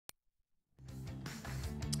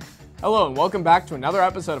Hello and welcome back to another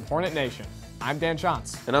episode of Hornet Nation. I'm Dan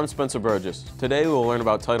Schantz. And I'm Spencer Burgess. Today we will learn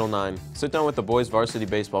about Title IX, sit down with the boys varsity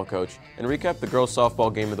baseball coach, and recap the girls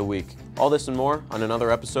softball game of the week. All this and more on another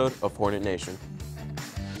episode of Hornet Nation.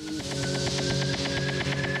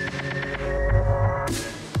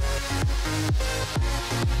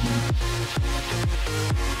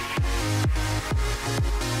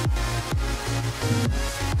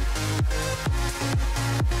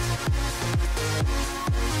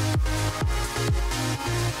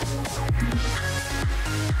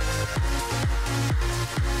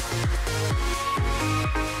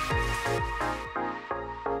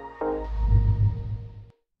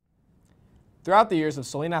 Throughout the years of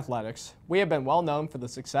Saline athletics, we have been well known for the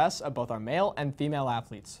success of both our male and female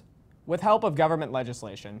athletes. With help of government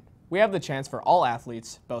legislation, we have the chance for all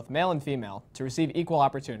athletes, both male and female, to receive equal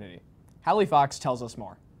opportunity. Hallie Fox tells us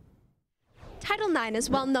more. Title IX is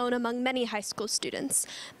well known among many high school students,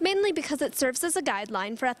 mainly because it serves as a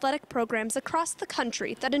guideline for athletic programs across the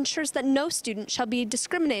country that ensures that no student shall be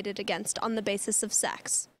discriminated against on the basis of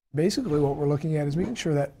sex. Basically what we're looking at is making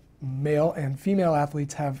sure that male and female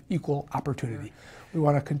athletes have equal opportunity. We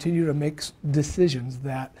want to continue to make decisions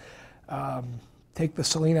that take the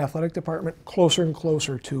Saline Athletic Department closer and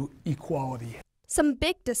closer to equality. Some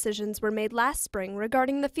big decisions were made last spring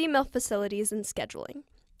regarding the female facilities and scheduling.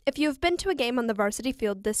 If you have been to a game on the varsity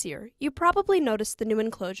field this year, you probably noticed the new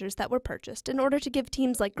enclosures that were purchased in order to give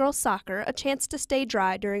teams like girls soccer a chance to stay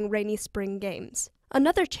dry during rainy spring games.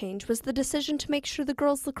 Another change was the decision to make sure the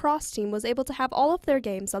girls lacrosse team was able to have all of their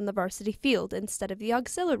games on the varsity field instead of the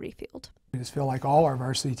auxiliary field. I just feel like all our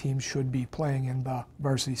varsity teams should be playing in the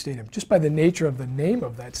varsity stadium. Just by the nature of the name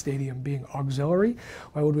of that stadium being auxiliary,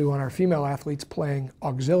 why would we want our female athletes playing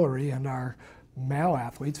auxiliary and our male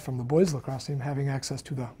athletes from the boys lacrosse team having access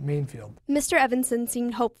to the main field? Mr. Evanson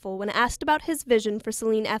seemed hopeful when asked about his vision for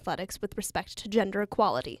Saline athletics with respect to gender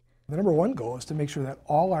equality. The number one goal is to make sure that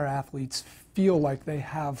all our athletes feel like they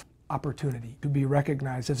have opportunity to be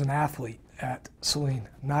recognized as an athlete at Saline.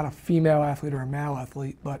 Not a female athlete or a male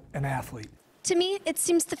athlete, but an athlete. To me, it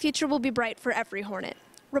seems the future will be bright for every Hornet.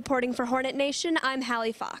 Reporting for Hornet Nation, I'm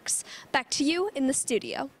Hallie Fox. Back to you in the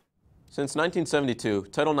studio. Since 1972,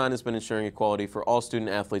 Title IX has been ensuring equality for all student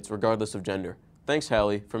athletes regardless of gender. Thanks,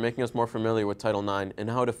 Hallie, for making us more familiar with Title IX and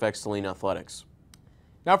how it affects Saline athletics.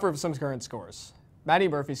 Now for some current scores. Maddie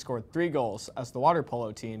Murphy scored 3 goals as the water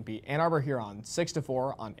polo team beat Ann Arbor Huron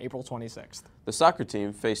 6-4 on April 26th. The soccer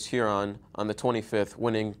team faced Huron on the 25th,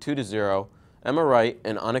 winning 2-0. Emma Wright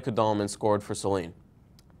and Annika Dahlman scored for Saline.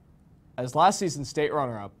 As last season's state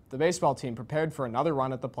runner-up, the baseball team prepared for another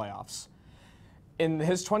run at the playoffs. In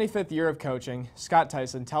his 25th year of coaching, Scot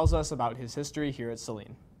Theisen tells us about his history here at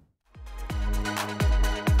Saline.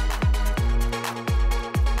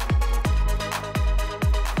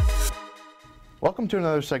 Welcome to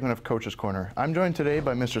another segment of Coach's Corner. I'm joined today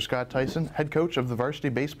by Mr. Scot Theisen, head coach of the varsity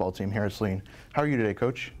baseball team here at Saline. How are you today,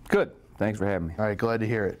 Coach? Good. Thanks for having me. All right, glad to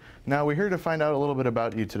hear it. Now, we're here to find out a little bit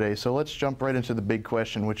about you today, so let's jump right into the big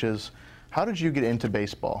question, which is, how did you get into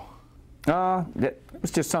baseball? It was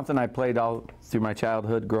just something I played all through my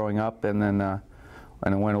childhood growing up, and then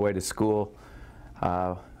when I went away to school,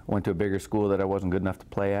 went to a bigger school that I wasn't good enough to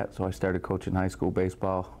play at, so I started coaching high school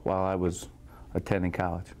baseball while I was attending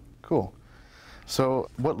college. Cool. So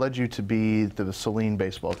what led you to be the Saline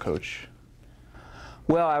baseball coach?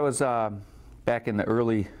 Well, I was back in the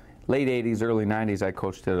late 80s, early 90s, I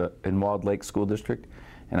coached in Walled Lake School District,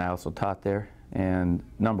 and I also taught there. And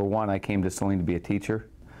number one, I came to Saline to be a teacher.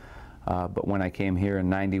 But when I came here in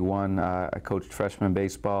 91, I coached freshman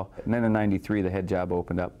baseball. And then in 93, the head job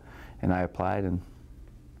opened up, and I applied and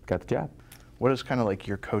got the job. What is kind of like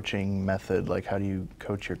your coaching method? Like, how do you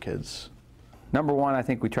coach your kids? Number one, I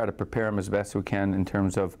think we try to prepare them as best we can in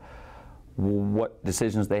terms of what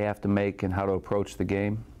decisions they have to make and how to approach the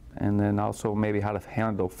game. And then also maybe how to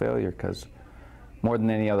handle failure, because more than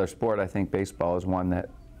any other sport, I think baseball is one that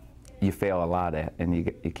you fail a lot at, and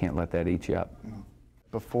you can't let that eat you up.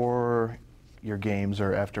 Before your games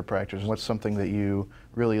or after practice, what's something that you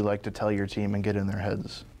really like to tell your team and get in their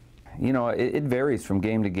heads? You know, it varies from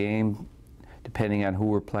game to game, depending on who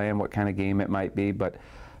we're playing, what kind of game it might be, but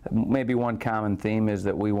maybe one common theme is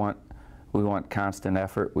that we want constant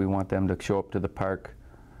effort. We want them to show up to the park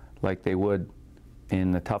like they would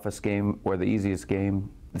in the toughest game or the easiest game,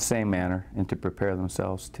 the same manner, and to prepare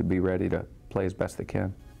themselves to be ready to play as best they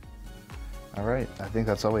can. All right, I think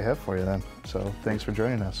that's all we have for you then. So thanks for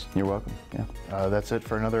joining us. You're welcome. Yeah. That's it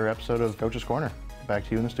for another episode of Coach's Corner. Back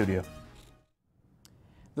to you in the studio.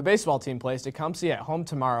 The baseball team plays Tecumseh at home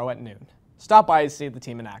tomorrow at noon. Stop by to see the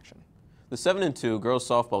team in action. The 7-2 girls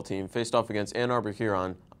softball team faced off against Ann Arbor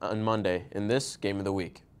Huron on Monday in this Game of the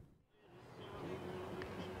Week.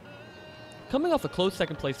 Coming off a close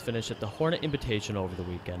second-place finish at the Hornet Invitational over the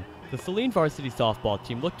weekend, the Saline varsity softball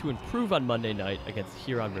team looked to improve on Monday night against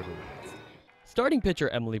Huron River Rats. Starting pitcher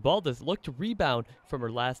Emily Baldus looked to rebound from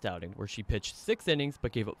her last outing, where she pitched 6 innings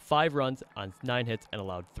but gave up 5 runs on 9 hits and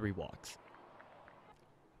allowed 3 walks.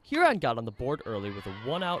 Huron got on the board early with a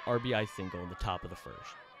 1-out RBI single in the top of the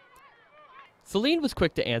first. Saline was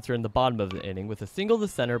quick to answer in the bottom of the inning with a single to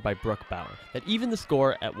center by Brooke Bauer that evened the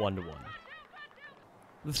score at 1-1.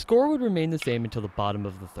 The score would remain the same until the bottom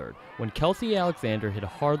of the third, when Kelsey Alexander hit a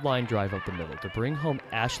hard line drive up the middle to bring home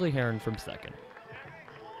Ashley Heron from second.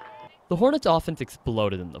 The Hornets' offense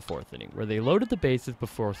exploded in the 4th inning, where they loaded the bases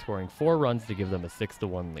before scoring 4 runs to give them a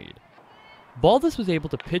 6-1 lead. Baldus was able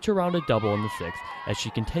to pitch around a double in the 6th as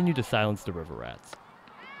she continued to silence the River Rats.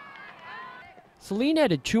 Saline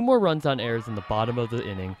added 2 more runs on errors in the bottom of the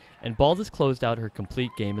inning, and Baldus closed out her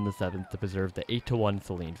complete game in the 7th to preserve the 8-1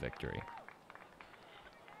 Saline victory.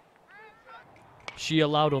 She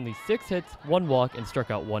allowed only 6 hits, 1 walk, and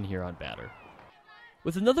struck out 1 Huron batter.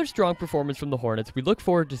 With another strong performance from the Hornets, we look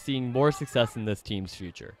forward to seeing more success in this team's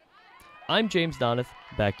future. I'm James Donis,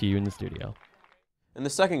 back to you in the studio. In the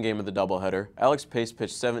second game of the doubleheader, Alex Pace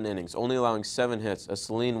pitched 7 innings, only allowing 7 hits as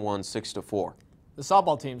Saline won 6-4. The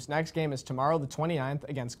softball team's next game is tomorrow the 29th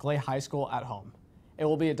against Clay High School at home. It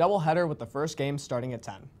will be a doubleheader with the first game starting at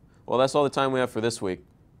 10. Well, that's all the time we have for this week.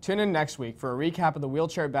 Tune in next week for a recap of the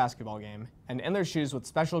wheelchair basketball game and In Their Shoes with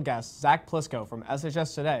special guest Zach Plisco from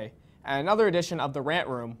SHS Today and another edition of The Rant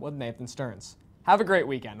Room with Nathan Stearns. Have a great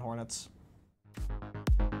weekend, Hornets.